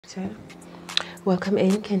So, welcome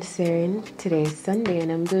in, Cancerian. Today is Sunday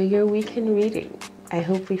and I'm doing your weekend reading. I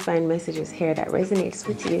hope we find messages here that resonates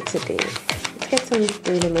with you today. Let's get some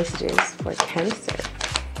daily messages for Cancer.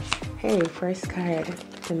 Hey, first card,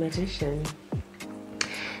 the Magician.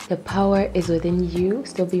 The power is within you,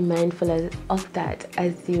 so be mindful of that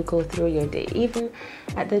as you go through your day. Even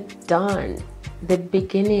at the dawn, the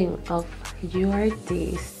beginning of your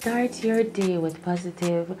day, start your day with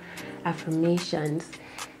positive affirmations.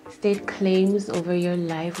 State claims over your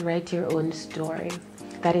life, write your own story.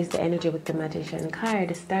 That is the energy with the Magician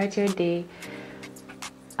card. Start your day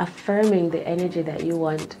affirming the energy that you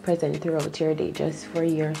want present throughout your day just for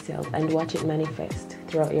yourself and watch it manifest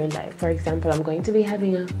throughout your life. For example, I'm going to be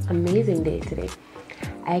having an amazing day today.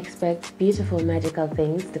 I expect beautiful, magical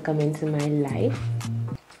things to come into my life.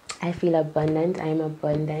 I feel abundant. I'm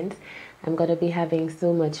abundant. I'm going to be having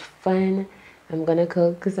so much fun. I'm going to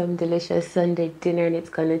cook some delicious Sunday dinner and it's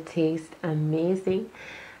going to taste amazing.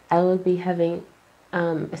 I will be having,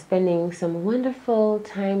 spending some wonderful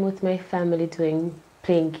time with my family playing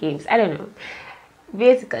games. I don't know.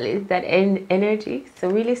 Basically, it's that energy. So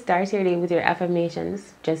really start your day with your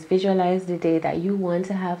affirmations. Just visualize the day that you want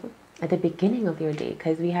to have at the beginning of your day,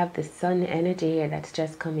 because we have the sun energy here that's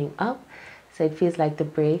just coming up. So it feels like the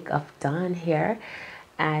break of dawn here.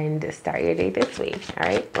 And start your day this way. All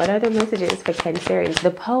right. What are the messages for Cancerians?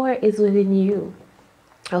 The power is within you.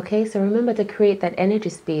 Okay. So remember to create that energy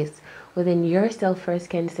space within yourself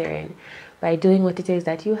first, Cancerian, by doing what it is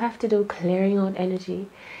that you have to do, clearing out energy,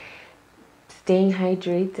 staying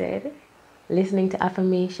hydrated, listening to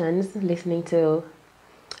affirmations, listening to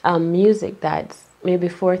music that's maybe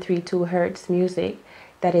 432 hertz music.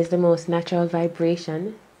 That is the most natural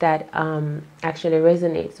vibration that actually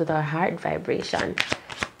resonates with our heart vibration.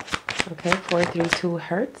 Okay, 432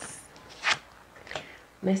 hertz.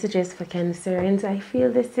 Messages for Cancerians. I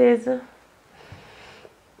feel this is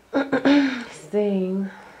saying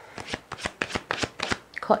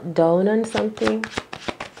cut down on something.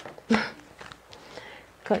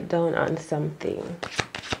 Cut down on something.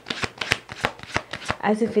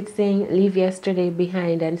 As if it's saying leave yesterday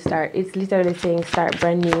behind and start. It's literally saying start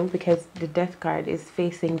brand new, because the death card is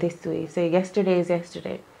facing this way. So yesterday is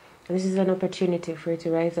yesterday. This is an opportunity for you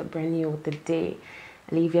to rise up brand new with the day.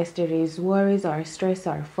 Leave yesterday's worries or stress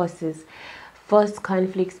or fuss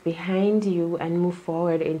conflicts behind you and move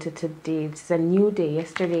forward into today. It's a new day.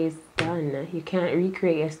 Yesterday is done. You can't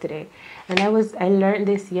recreate yesterday. And I learned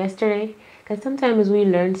this yesterday, because sometimes we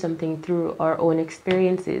learn something through our own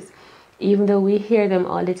experiences. Even though we hear them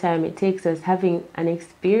all the time, it takes us having an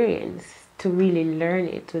experience to really learn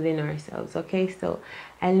it within ourselves. Okay, so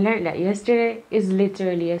I learned that yesterday is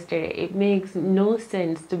literally yesterday. It makes no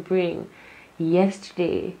sense to bring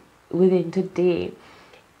yesterday within today,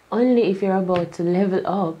 only if you're about to level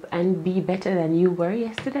up and be better than you were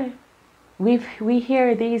yesterday. We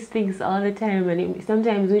hear these things all the time, and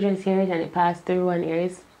sometimes we just hear it and it passes through one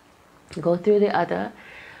ears, go through the other.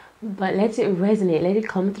 But let it resonate, let it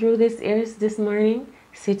come through this ears this morning,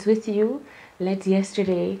 sit with you. Let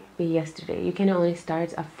yesterday be yesterday. You can only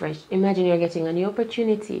start afresh. Imagine you're getting a new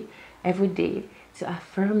opportunity every day to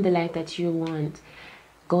affirm the life that you want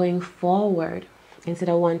going forward, instead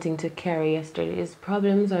of wanting to carry yesterday's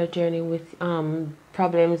problems or journey with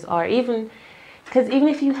problems, or even, because even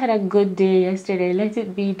if you had a good day yesterday, let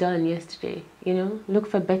it be done yesterday. You know, look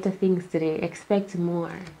for better things today. Expect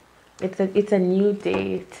more. It's a new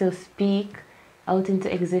day to speak out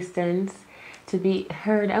into existence, to be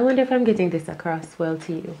heard. I wonder if I'm getting this across well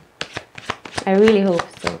to you. I really hope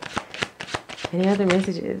so. Any other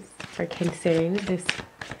messages for Cancerians this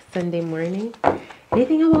Sunday morning?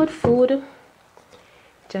 Anything about food?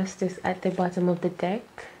 Justice at the bottom of the deck.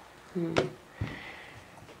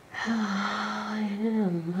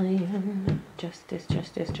 Justice,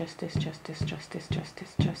 justice, justice, justice, justice,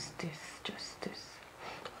 justice, justice, justice.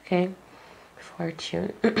 Okay,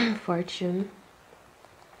 fortune, fortune,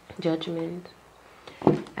 judgment.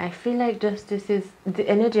 I feel like justice is, the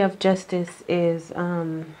energy of justice is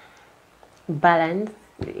balance,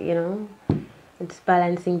 you know, it's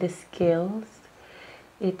balancing the scales.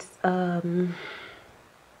 It's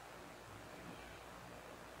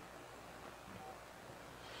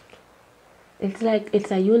it's like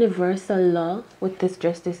it's a universal law with this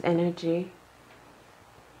justice energy.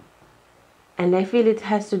 And I feel it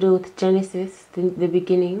has to do with Genesis, the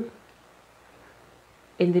beginning.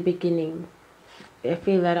 In the beginning. I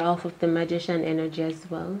feel that off of the Magician energy as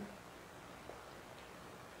well.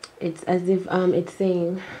 It's as if it's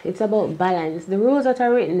saying it's about balance. The rules that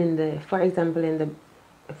are written in the, for example, in the,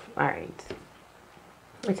 alright.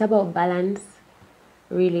 It's about balance,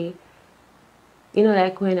 really. You know,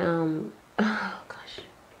 like when oh gosh.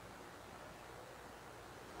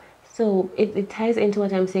 So it ties into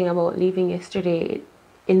what I'm saying about leaving yesterday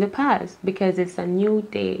in the past, because it's a new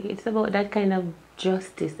day. It's about that kind of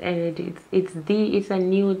justice energy. It's a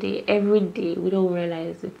new day. Every day we don't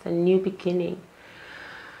realize it's a new beginning.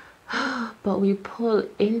 But we pull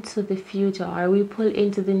into the future, or we pull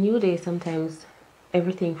into the new day sometimes,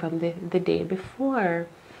 everything from the day before.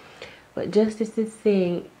 But justice is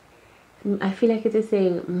saying, I feel like it is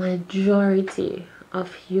saying majority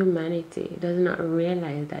of humanity does not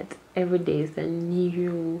realize that every day is a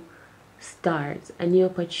new start, a new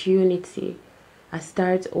opportunity, a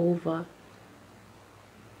start over.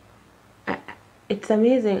 It's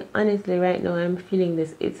amazing, honestly. Right now I'm feeling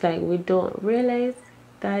this. It's like we don't realize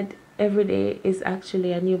that every day is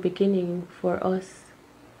actually a new beginning for us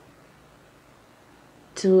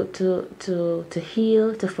to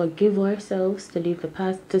heal, to forgive ourselves, to leave the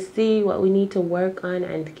past, to see what we need to work on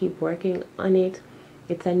and keep working on it.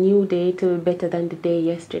 It's a new day to be better than the day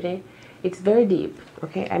yesterday. It's very deep,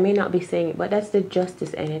 okay? I may not be saying it, but that's the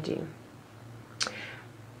justice energy.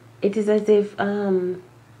 It is as if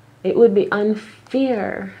it would be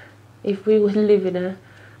unfair if we would live in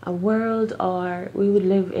a world, or we would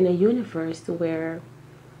live in a universe where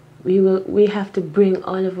we have to bring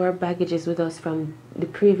all of our baggages with us from the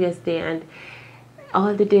previous day, and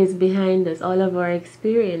all the days behind us, all of our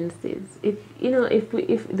experiences. If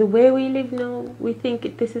if the way we live now, we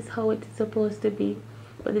think this is how it's supposed to be,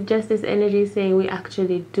 but the justice energy is saying we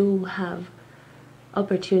actually do have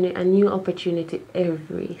a new opportunity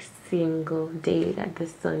every single day that the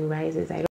sun rises.